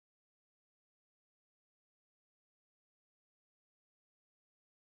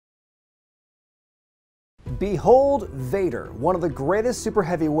Behold Vader, one of the greatest super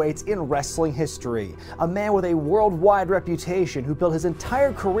heavyweights in wrestling history. A man with a worldwide reputation who built his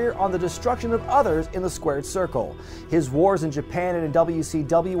entire career on the destruction of others in the squared circle. His wars in Japan and in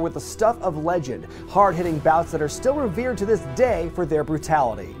WCW were the stuff of legend, hard-hitting bouts that are still revered to this day for their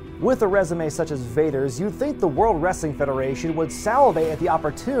brutality. With a resume such as Vader's, you'd think the World Wrestling Federation would salivate at the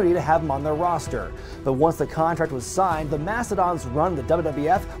opportunity to have him on their roster. But once the contract was signed, the Mastodon's run to the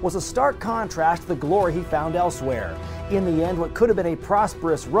WWF was a stark contrast to the glory he found elsewhere. In the end, what could have been a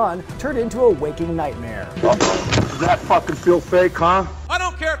prosperous run turned into a waking nightmare. Does that fucking feel fake, huh? I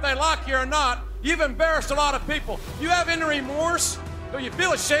don't care if they like you or not. You've embarrassed a lot of people. You have any remorse? Do you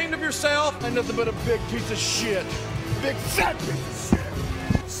feel ashamed of yourself? I'm nothing but a big piece of shit. Big fat piece of shit.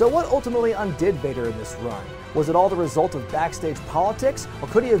 So what ultimately undid Vader in this run? Was it all the result of backstage politics, or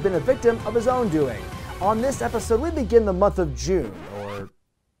could he have been a victim of his own doing? On this episode, we begin the month of June, or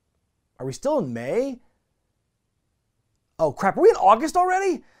are we still in May? Oh crap, are we in August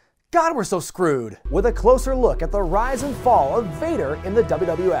already? God, we're so screwed. With a closer look at the rise and fall of Vader in the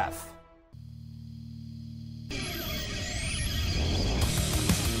WWF.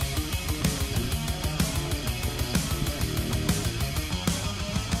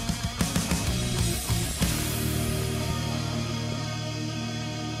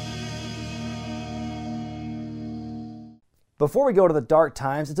 Before we go to the dark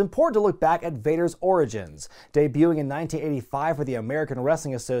times, it's important to look back at Vader's origins. Debuting in 1985 for the American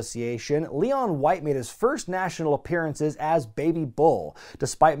Wrestling Association, Leon White made his first national appearances as Baby Bull.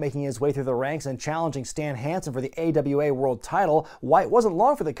 Despite making his way through the ranks and challenging Stan Hansen for the AWA World title, White wasn't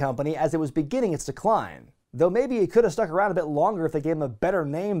long for the company as it was beginning its decline. Though maybe he could have stuck around a bit longer if they gave him a better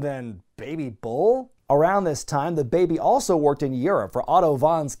name than Baby Bull? Around this time, the Baby also worked in Europe for Otto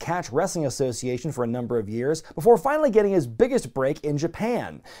Vaughn's Catch Wrestling Association for a number of years, before finally getting his biggest break in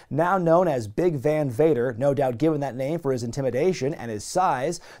Japan. Now known as Big Van Vader, no doubt given that name for his intimidation and his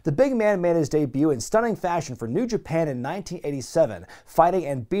size, the big man made his debut in stunning fashion for New Japan in 1987, fighting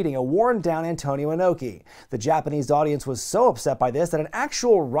and beating a worn-down Antonio Inoki. The Japanese audience was so upset by this that an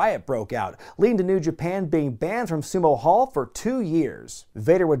actual riot broke out, leading to New Japan being banned from Sumo Hall for 2 years.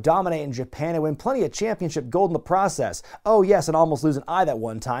 Vader would dominate in Japan and win plenty of championship gold in the process. Oh yes, and almost lose an eye that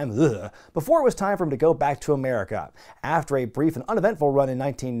one time, before it was time for him to go back to America. After a brief and uneventful run in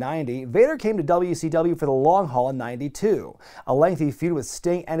 1990, Vader came to WCW for the long haul in '92. A lengthy feud with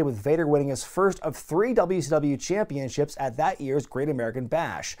Sting ended with Vader winning his first of 3 WCW championships at that year's Great American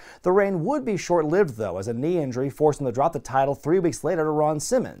Bash. The reign would be short-lived though, as a knee injury forced him to drop the title 3 weeks later to Ron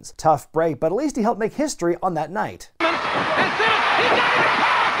Simmons. Tough break, but at least he helped make history on that night.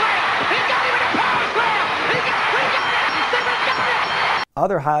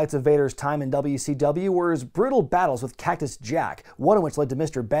 Other highlights of Vader's time in WCW were his brutal battles with Cactus Jack, one of which led to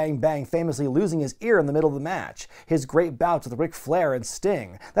Mr. Bang Bang famously losing his ear in the middle of the match, his great bouts with Ric Flair and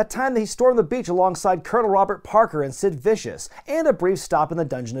Sting, that time that he stormed the beach alongside Colonel Robert Parker and Sid Vicious, and a brief stop in the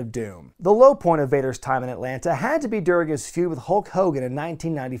Dungeon of Doom. The low point of Vader's time in Atlanta had to be during his feud with Hulk Hogan in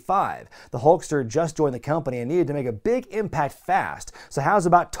 1995. The Hulkster just joined the company and needed to make a big impact fast, so how's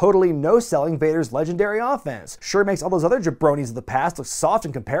about totally no-selling Vader's legendary offense? Sure makes all those other jabronis of the past look soft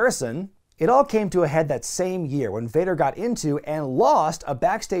in comparison. It all came to a head that same year when Vader got into and lost a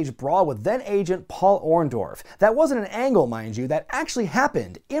backstage brawl with then-agent Paul Orndorff. That wasn't an angle, mind you, that actually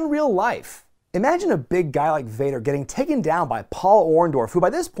happened in real life. Imagine a big guy like Vader getting taken down by Paul Orndorff, who by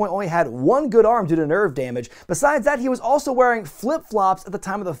this point only had one good arm due to nerve damage. Besides that, he was also wearing flip-flops at the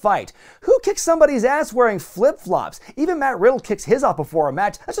time of the fight. Who kicks somebody's ass wearing flip-flops? Even Matt Riddle kicks his off before a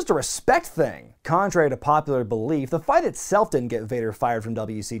match. That's just a respect thing. Contrary to popular belief, the fight itself didn't get Vader fired from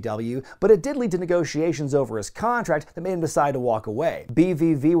WCW, but it did lead to negotiations over his contract that made him decide to walk away.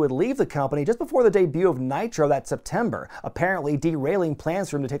 BVV would leave the company just before the debut of Nitro that September, apparently derailing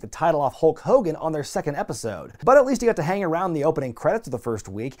plans for him to take the title off Hulk Hogan on their second episode. But at least he got to hang around the opening credits of the first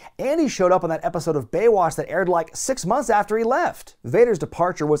week, and he showed up on that episode of Baywatch that aired like 6 months after he left. Vader's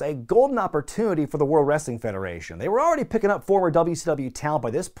departure was a golden opportunity for the World Wrestling Federation. They were already picking up former WCW talent by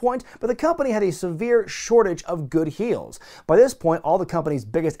this point, but the company had a severe shortage of good heels. By this point, all the company's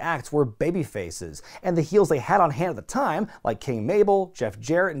biggest acts were baby faces, and the heels they had on hand at the time, like King Mabel, Jeff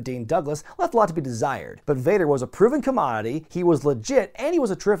Jarrett, and Dean Douglas, left a lot to be desired. But Vader was a proven commodity, he was legit, and he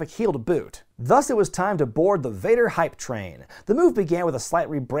was a terrific heel to boot. Thus, it was time to board the Vader hype train. The move began with a slight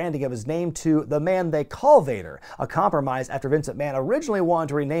rebranding of his name to The Man They Call Vader, a compromise after Vince McMahon originally wanted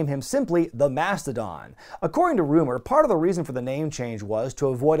to rename him simply The Mastodon. According to rumor, part of the reason for the name change was to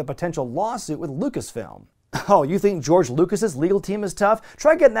avoid a potential lawsuit with Lucasfilm. Oh, you think George Lucas's legal team is tough?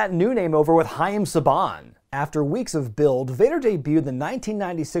 Try getting that new name over with Haim Saban. After weeks of build, Vader debuted the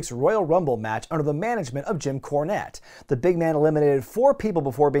 1996 Royal Rumble match under the management of Jim Cornette. The big man eliminated 4 people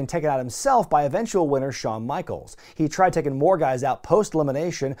before being taken out himself by eventual winner Shawn Michaels. He tried taking more guys out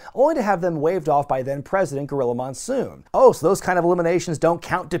post-elimination, only to have them waved off by then-President Gorilla Monsoon. Oh, so those kind of eliminations don't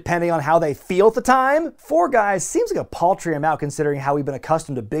count depending on how they feel at the time? 4 guys seems like a paltry amount considering how we've been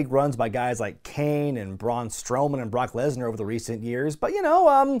accustomed to big runs by guys like Kane and Braun Strowman and Brock Lesnar over the recent years, but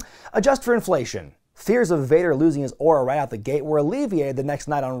adjust for inflation. Fears of Vader losing his aura right out the gate were alleviated the next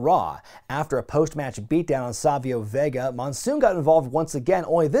night on Raw. After a post-match beatdown on Savio Vega, Monsoon got involved once again,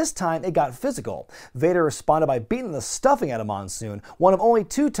 only this time it got physical. Vader responded by beating the stuffing out of Monsoon, one of only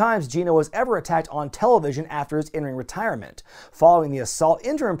 2 times Gino was ever attacked on television after his in-ring retirement. Following the assault,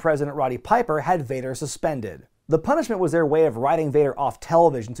 interim president Roddy Piper had Vader suspended. The punishment was their way of writing Vader off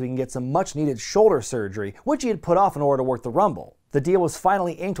television so he can get some much-needed shoulder surgery, which he had put off in order to work the Rumble. The deal was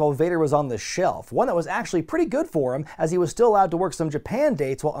finally inked while Vader was on the shelf, one that was actually pretty good for him as he was still allowed to work some Japan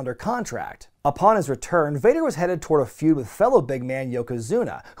dates while under contract. Upon his return, Vader was headed toward a feud with fellow big man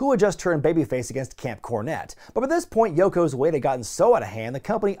Yokozuna, who had just turned babyface against Camp Cornette. But by this point, Yoko's weight had gotten so out of hand, the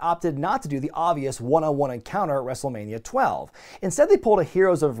company opted not to do the obvious one-on-one encounter at WrestleMania 12. Instead, they pulled a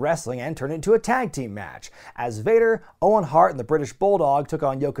Heroes of Wrestling and turned it into a tag team match, as Vader, Owen Hart, and the British Bulldog took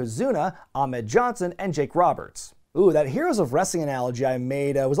on Yokozuna, Ahmed Johnson, and Jake Roberts. Ooh, that Heroes of Wrestling analogy I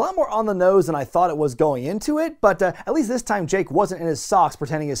made was a lot more on the nose than I thought it was going into it, but at least this time Jake wasn't in his socks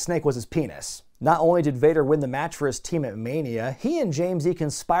pretending his snake was his penis. Not only did Vader win the match for his team at Mania, he and James E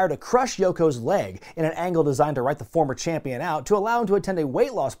conspired to crush Yoko's leg in an angle designed to write the former champion out to allow him to attend a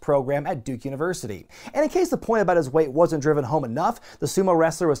weight loss program at Duke University. And in case the point about his weight wasn't driven home enough, the sumo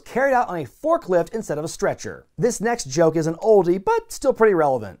wrestler was carried out on a forklift instead of a stretcher. This next joke is an oldie, but still pretty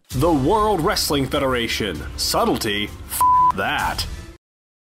relevant. The World Wrestling Federation. Subtlety? That.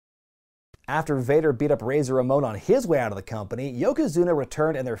 After Vader beat up Razor Ramon on his way out of the company, Yokozuna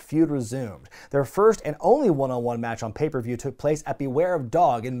returned and their feud resumed. Their first and only one-on-one match on pay-per-view took place at Beware of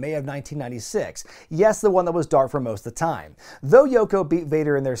Dog in May of 1996. Yes, the one that was dark for most of the time. Though Yoko beat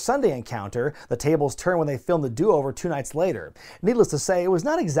Vader in their Sunday encounter, the tables turned when they filmed the do-over 2 nights later. Needless to say, it was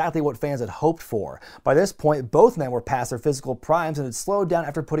not exactly what fans had hoped for. By this point, both men were past their physical primes and had slowed down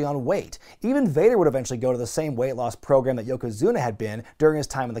after putting on weight. Even Vader would eventually go to the same weight loss program that Yokozuna had been during his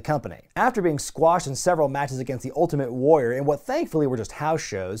time in the company. After being squashed in several matches against the Ultimate Warrior in what thankfully were just house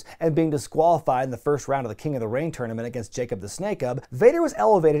shows, and being disqualified in the first round of the King of the Ring tournament against Jacob the Snake-Up, Vader was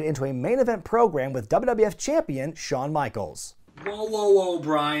elevated into a main event program with WWF champion Shawn Michaels. Whoa,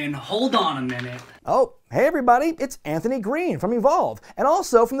 Brian, hold on a minute. Oh, hey everybody, it's Anthony Green from Evolve, and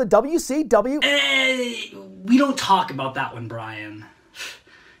also from the WCW... we don't talk about that one, Brian.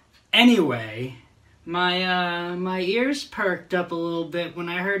 Anyway... My ears perked up a little bit when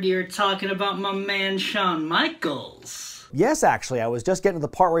I heard you were talking about my man Shawn Michaels. Yes, actually, I was just getting to the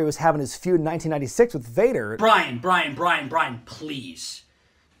part where he was having his feud in 1996 with Vader. Brian, please.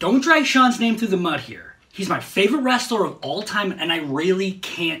 Don't drag Shawn's name through the mud here. He's my favorite wrestler of all time, and I really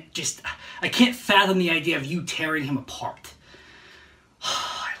can't fathom the idea of you tearing him apart.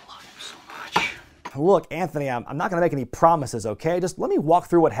 I love him so much. Look, Anthony, I'm not going to make any promises, okay? Just let me walk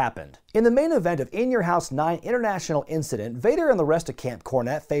through what happened. In the main event of In Your House 9 International Incident, Vader and the rest of Camp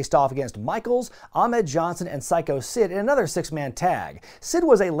Cornette faced off against Michaels, Ahmed Johnson, and Psycho Sid in another 6-man tag. Sid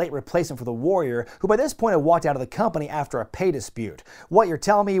was a late replacement for the Warrior, who by this point had walked out of the company after a pay dispute. What, you're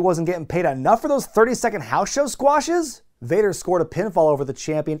telling me he wasn't getting paid enough for those 30-second house show squashes? Vader scored a pinfall over the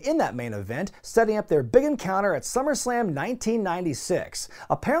champion in that main event, setting up their big encounter at SummerSlam 1996.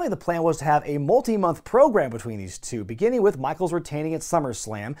 Apparently the plan was to have a multi-month program between these two, beginning with Michaels retaining at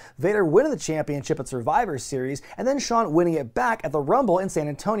SummerSlam, Vader winning the championship at Survivor Series, and then Shawn winning it back at the Rumble in San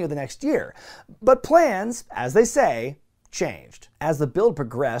Antonio the next year. But plans, as they say, changed. As the build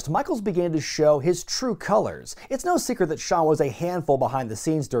progressed, Michaels began to show his true colors. It's no secret that Shawn was a handful behind the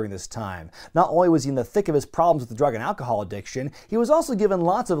scenes during this time. Not only was he in the thick of his problems with the drug and alcohol addiction, he was also given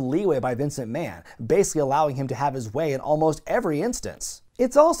lots of leeway by Vince McMahon, basically allowing him to have his way in almost every instance.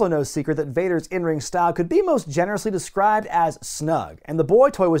 It's also no secret that Vader's in-ring style could be most generously described as snug, and the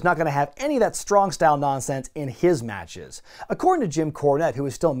boy toy was not going to have any of that strong style nonsense in his matches. According to Jim Cornette, who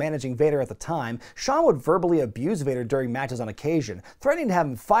was still managing Vader at the time, Shawn would verbally abuse Vader during matches on occasion, threatening to have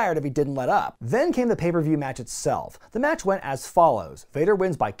him fired if he didn't let up. Then came the pay-per-view match itself. The match went as follows. Vader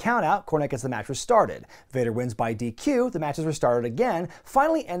wins by countout, Cornette gets the match restarted. Vader wins by DQ, the match is restarted again,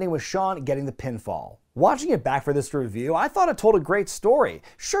 finally ending with Shawn getting the pinfall. Watching it back for this review, I thought it told a great story.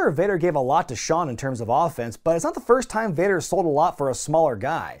 Sure, Vader gave a lot to Shawn in terms of offense, but it's not the first time Vader sold a lot for a smaller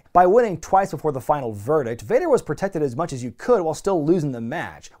guy. By winning twice before the final verdict, Vader was protected as much as you could while still losing the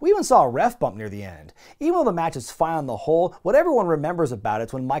match. We even saw a ref bump near the end. Even though the match is fine on the whole, what everyone remembers about it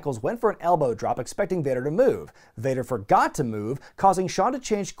is when Michaels went for an elbow drop expecting Vader to move. Vader forgot to move, causing Shawn to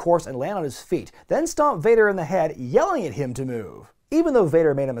change course and land on his feet, then stomp Vader in the head, yelling at him to move. Even though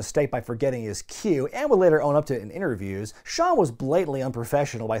Vader made a mistake by forgetting his cue and would later own up to it in interviews, Shawn was blatantly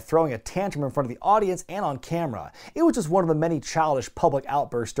unprofessional by throwing a tantrum in front of the audience and on camera. It was just one of the many childish public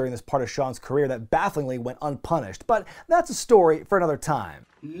outbursts during this part of Shawn's career that bafflingly went unpunished, but that's a story for another time.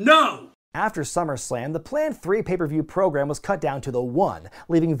 No! After SummerSlam, the planned 3 pay-per-view program was cut down to the 1,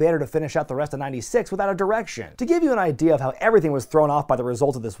 leaving Vader to finish out the rest of '96 without a direction. To give you an idea of how everything was thrown off by the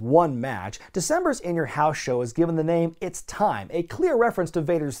result of this one match, December's In Your House show is given the name It's Time, a clear reference to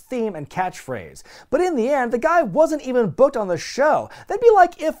Vader's theme and catchphrase. But in the end, the guy wasn't even booked on the show. That'd be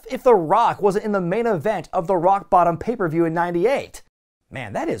like if The Rock wasn't in the main event of the Rock Bottom pay-per-view in '98.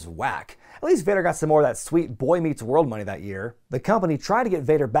 Man, that is whack. At least Vader got some more of that sweet Boy Meets World money that year. The company tried to get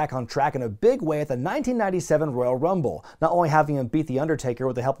Vader back on track in a big way at the 1997 Royal Rumble, not only having him beat The Undertaker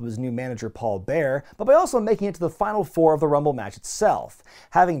with the help of his new manager Paul Bearer, but by also making it to the final 4 of the Rumble match itself.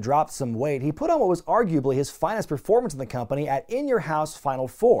 Having dropped some weight, he put on what was arguably his finest performance in the company at In Your House Final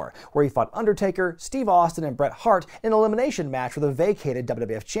 4, where he fought Undertaker, Steve Austin, and Bret Hart in an elimination match for the vacated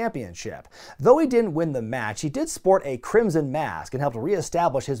WWF Championship. Though he didn't win the match, he did sport a crimson mask and helped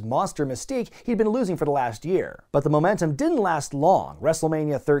re-establish his monster mystique he'd been losing for the last year. But the momentum didn't last long.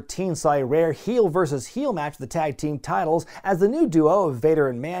 WrestleMania 13 saw a rare heel versus heel match for the tag team titles as the new duo of Vader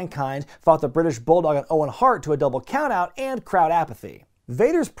and Mankind fought the British Bulldog and Owen Hart to a double countout and crowd apathy.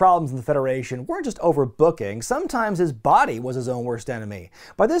 Vader's problems in the Federation weren't just overbooking, sometimes his body was his own worst enemy.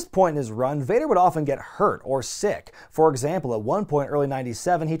 By this point in his run, Vader would often get hurt or sick. For example, at one point early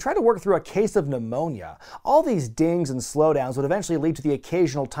 '97, he tried to work through a case of pneumonia. All these dings and slowdowns would eventually lead to the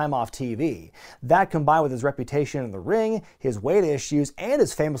occasional time off TV. That, combined with his reputation in the ring, his weight issues, and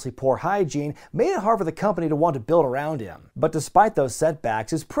his famously poor hygiene, made it hard for the company to want to build around him. But despite those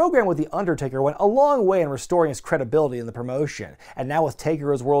setbacks, his program with The Undertaker went a long way in restoring his credibility in the promotion. And now with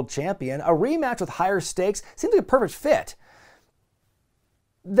Taker as world champion, a rematch with higher stakes seemed like a perfect fit.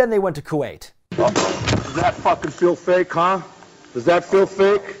 Then they went to Kuwait. Does that fucking feel fake, huh? Does that feel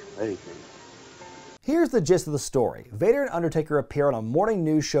fake? Anything. Here's the gist of the story. Vader and Undertaker appear on a morning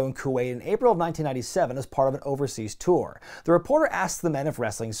news show in Kuwait in April of 1997 as part of an overseas tour. The reporter asks the men if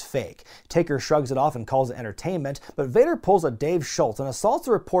wrestling's fake. Taker shrugs it off and calls it entertainment, but Vader pulls a Dave Schultz and assaults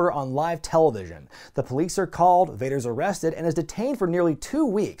the reporter on live television. The police are called, Vader's arrested, and is detained for nearly 2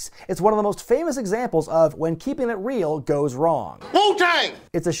 weeks. It's one of the most famous examples of when keeping it real goes wrong. Wu-Tang!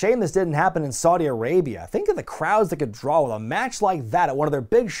 It's a shame this didn't happen in Saudi Arabia. Think of the crowds that could draw with a match like that at one of their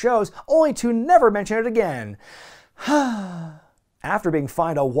big shows, only to never mention it again. After being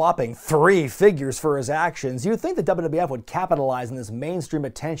fined a whopping 3 figures for his actions, you'd think the WWF would capitalize on this mainstream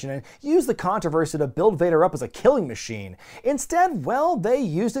attention and use the controversy to build Vader up as a killing machine. Instead, well, they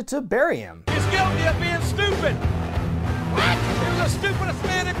used it to bury him. He's guilty of being stupid. What? He was the stupidest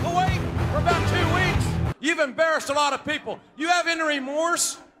man in Kuwait for about 2 weeks. You've embarrassed a lot of people. You have any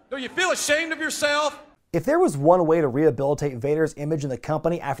remorse? Do you feel ashamed of yourself? If there was one way to rehabilitate Vader's image in the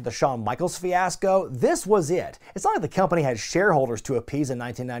company after the Shawn Michaels fiasco, this was it. It's not like the company had shareholders to appease in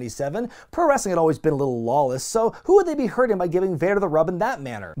 1997. Pro wrestling had always been a little lawless, so who would they be hurting by giving Vader the rub in that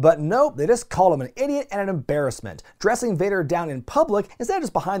manner? But nope, they just called him an idiot and an embarrassment, dressing Vader down in public instead of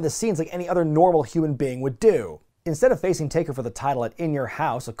just behind the scenes like any other normal human being would do. Instead of facing Taker for the title at In Your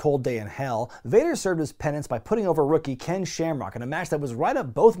House, A Cold Day in Hell, Vader served his penance by putting over rookie Ken Shamrock in a match that was right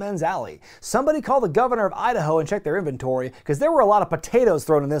up both men's alley. Somebody call the governor of Idaho and check their inventory, because there were a lot of potatoes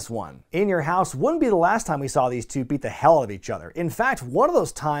thrown in this one. In Your House wouldn't be the last time we saw these two beat the hell out of each other. In fact, one of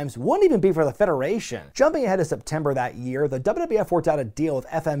those times wouldn't even be for the Federation. Jumping ahead to September that year, the WWF worked out a deal with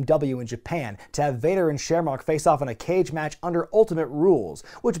FMW in Japan to have Vader and Shamrock face off in a cage match under Ultimate Rules,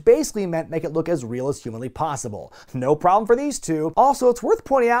 which basically meant make it look as real as humanly possible. No problem for these two. Also, it's worth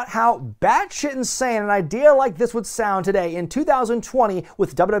pointing out how batshit insane an idea like this would sound today in 2020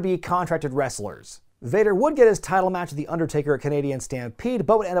 with WWE contracted wrestlers. Vader would get his title match with The Undertaker at Canadian Stampede,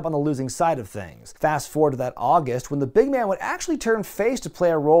 but would end up on the losing side of things. Fast forward to that August, when the big man would actually turn face to play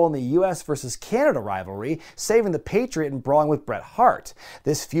a role in the US versus Canada rivalry, saving the Patriot and brawling with Bret Hart.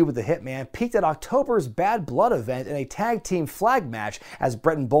 This feud with the Hitman peaked at October's Bad Blood event in a tag team flag match as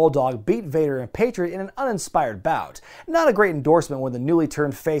Bret and Bulldog beat Vader and Patriot in an uninspired bout. Not a great endorsement when the newly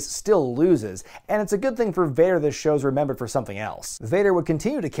turned face still loses, and it's a good thing for Vader this show's remembered for something else. Vader would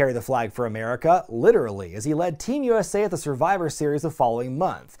continue to carry the flag for America, literally, as he led Team USA at the Survivor Series the following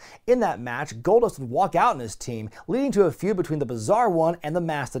month. In that match, Goldust would walk out in his team, leading to a feud between the Bizarre One and the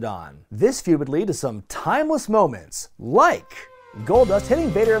Mastodon. This feud would lead to some timeless moments, like Goldust hitting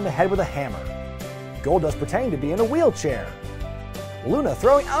Vader in the head with a hammer, Goldust pretending to be in a wheelchair, Luna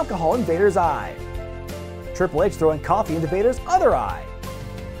throwing alcohol in Vader's eye, Triple H throwing coffee into Vader's other eye,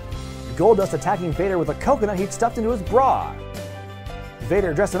 Goldust attacking Vader with a coconut he'd stuffed into his bra,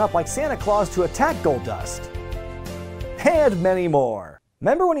 Vader dressing up like Santa Claus to attack Goldust, and many more.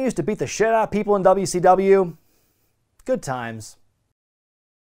 Remember when he used to beat the shit out of people in WCW? Good times.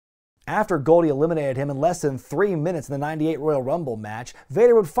 After Goldie eliminated him in less than 3 minutes in the '98 Royal Rumble match,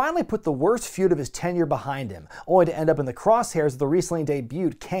 Vader would finally put the worst feud of his tenure behind him, only to end up in the crosshairs of the recently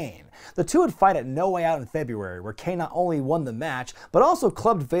debuted Kane. The two would fight at No Way Out in February, where Kane not only won the match, but also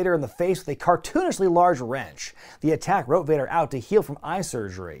clubbed Vader in the face with a cartoonishly large wrench. The attack wrote Vader out to heal from eye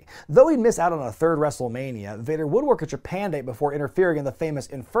surgery. Though he'd miss out on a third WrestleMania, Vader would work a Japan date before interfering in the famous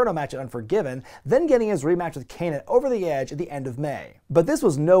Inferno match at Unforgiven, then getting his rematch with Kane at Over the Edge at the end of May. But this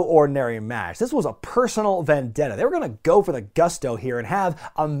was no ordinary match. This was a personal vendetta. They were going to go for the gusto here and have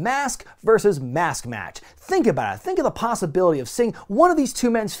a mask versus mask match. Think about it. Think of the possibility of seeing one of these two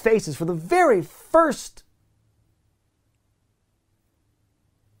men's faces for the very first...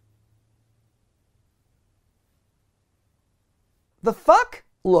 The fuck?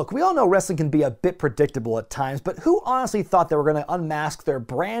 Look, we all know wrestling can be a bit predictable at times, but who honestly thought they were going to unmask their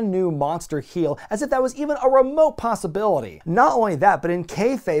brand new monster heel as if that was even a remote possibility? Not only that, but in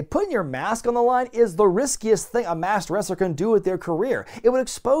kayfabe, putting your mask on the line is the riskiest thing a masked wrestler can do with their career. It would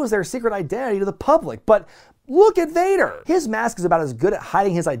expose their secret identity to the public, but look at Vader! His mask is about as good at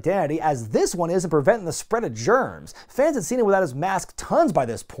hiding his identity as this one is in preventing the spread of germs. Fans had seen him without his mask tons by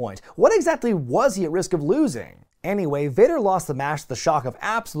this point. What exactly was he at risk of losing? Anyway, Vader lost the match to the shock of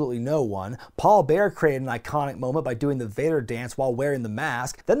absolutely no one. Paul Bearer created an iconic moment by doing the Vader dance while wearing the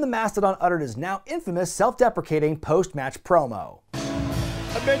mask. Then the Mastodon uttered his now infamous self-deprecating post-match promo.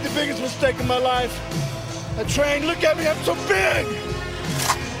 I made the biggest mistake of my life. I trained, look at me, I'm so big!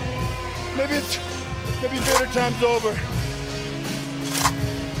 Maybe Vader time's over.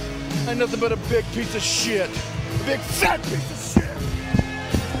 I'm nothing but a big piece of shit. A big fat piece of shit!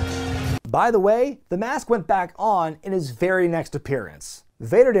 By the way, the mask went back on in his very next appearance.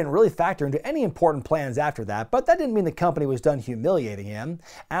 Vader didn't really factor into any important plans after that, but that didn't mean the company was done humiliating him.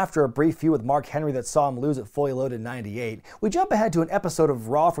 After a brief feud with Mark Henry that saw him lose at Fully Loaded in '98, we jump ahead to an episode of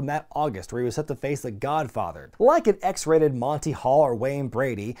Raw from that August where he was set to face the Godfather. Like an X-rated Monty Hall or Wayne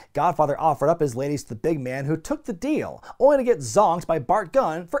Brady, Godfather offered up his ladies to the big man who took the deal, only to get zonked by Bart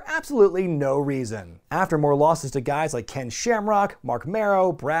Gunn for absolutely no reason. After more losses to guys like Ken Shamrock, Mark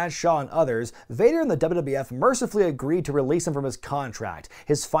Marrow, Brad Shaw, and others, Vader and the WWF mercifully agreed to release him from his contract,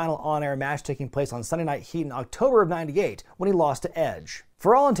 his final on-air match taking place on Sunday Night Heat in October of '98 when he lost to Edge.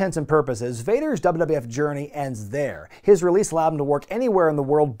 For all intents and purposes, Vader's WWF journey ends there. His release allowed him to work anywhere in the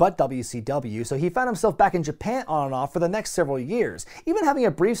world but WCW, so he found himself back in Japan on and off for the next several years, even having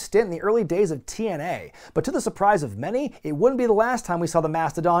a brief stint in the early days of TNA. But to the surprise of many, it wouldn't be the last time we saw the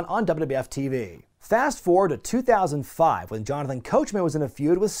Mastodon on WWF TV. Fast forward to 2005 when Jonathan Coachman was in a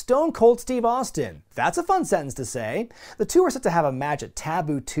feud with Stone Cold Steve Austin. That's a fun sentence to say. The two were set to have a match at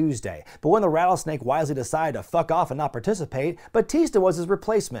Taboo Tuesday, but when the Rattlesnake wisely decided to fuck off and not participate, Batista was his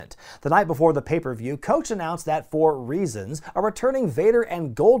replacement. The night before the pay-per-view, Coach announced that for reasons, a returning Vader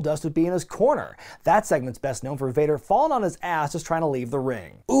and Goldust would be in his corner. That segment's best known for Vader falling on his ass just trying to leave the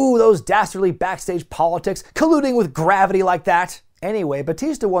ring. Ooh, those dastardly backstage politics, colluding with gravity like that. Anyway,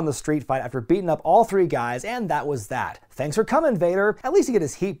 Batista won the street fight after beating up all three guys, and that was that. Thanks for coming, Vader. At least he got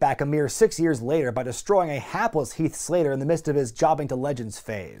his heat back a mere 6 years later by destroying a hapless Heath Slater in the midst of his jobbing to legends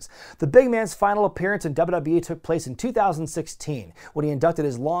phase. The big man's final appearance in WWE took place in 2016, when he inducted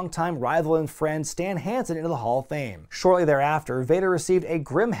his longtime rival and friend Stan Hansen into the Hall of Fame. Shortly thereafter, Vader received a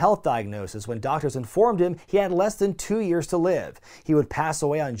grim health diagnosis when doctors informed him he had less than 2 years to live. He would pass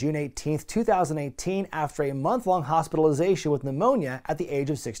away on June 18, 2018 after a month-long hospitalization with pneumonia at the age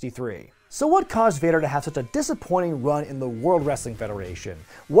of 63. So what caused Vader to have such a disappointing run in the World Wrestling Federation?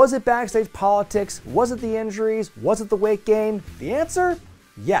 Was it backstage politics? Was it the injuries? Was it the weight gain? The answer?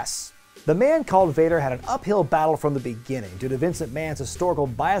 Yes. The man called Vader had an uphill battle from the beginning due to Vince McMahon's historical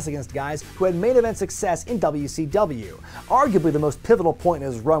bias against guys who had main event success in WCW. Arguably the most pivotal point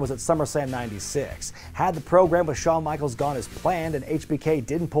in his run was at SummerSlam '96. Had the program with Shawn Michaels gone as planned and HBK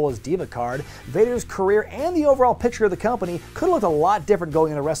didn't pull his diva card, Vader's career and the overall picture of the company could have looked a lot different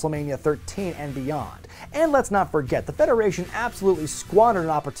going into WrestleMania 13 and beyond. And let's not forget, the Federation absolutely squandered an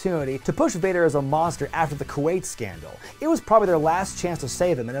opportunity to push Vader as a monster after the Kuwait scandal. It was probably their last chance to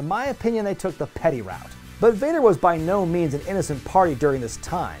save him, and in my opinion, opinion, they took the petty route. But Vader was by no means an innocent party during this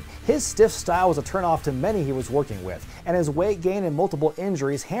time. His stiff style was a turnoff to many he was working with, and his weight gain and multiple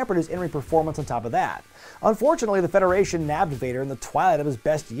injuries hampered his in-ring performance on top of that. Unfortunately, the Federation nabbed Vader in the twilight of his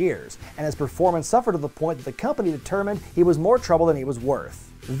best years, and his performance suffered to the point that the company determined he was more trouble than he was worth.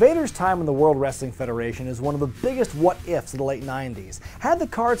 Vader's time in the World Wrestling Federation is one of the biggest what-ifs of the late 90s. Had the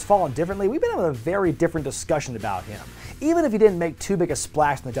cards fallen differently, we've been having a very different discussion about him. Even if he didn't make too big a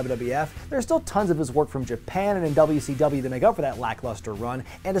splash in the WWF, there's still tons of his work from Japan and in WCW to make up for that lackluster run,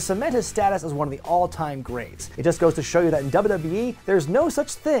 and to cement his status as one of the all-time greats. It just goes to show you that in WWE, there's no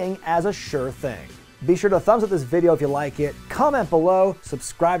such thing as a sure thing. Be sure to thumbs up this video if you like it, comment below,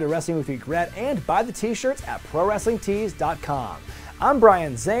 subscribe to Wrestling with Regret, and buy the t-shirts at ProWrestlingTees.com. I'm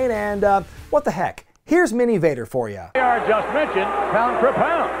Brian Zane, and what the heck, here's Mini Vader for you. Just mentioned, pound for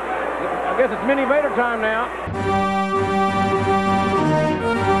pound. I guess it's Mini Vader time now.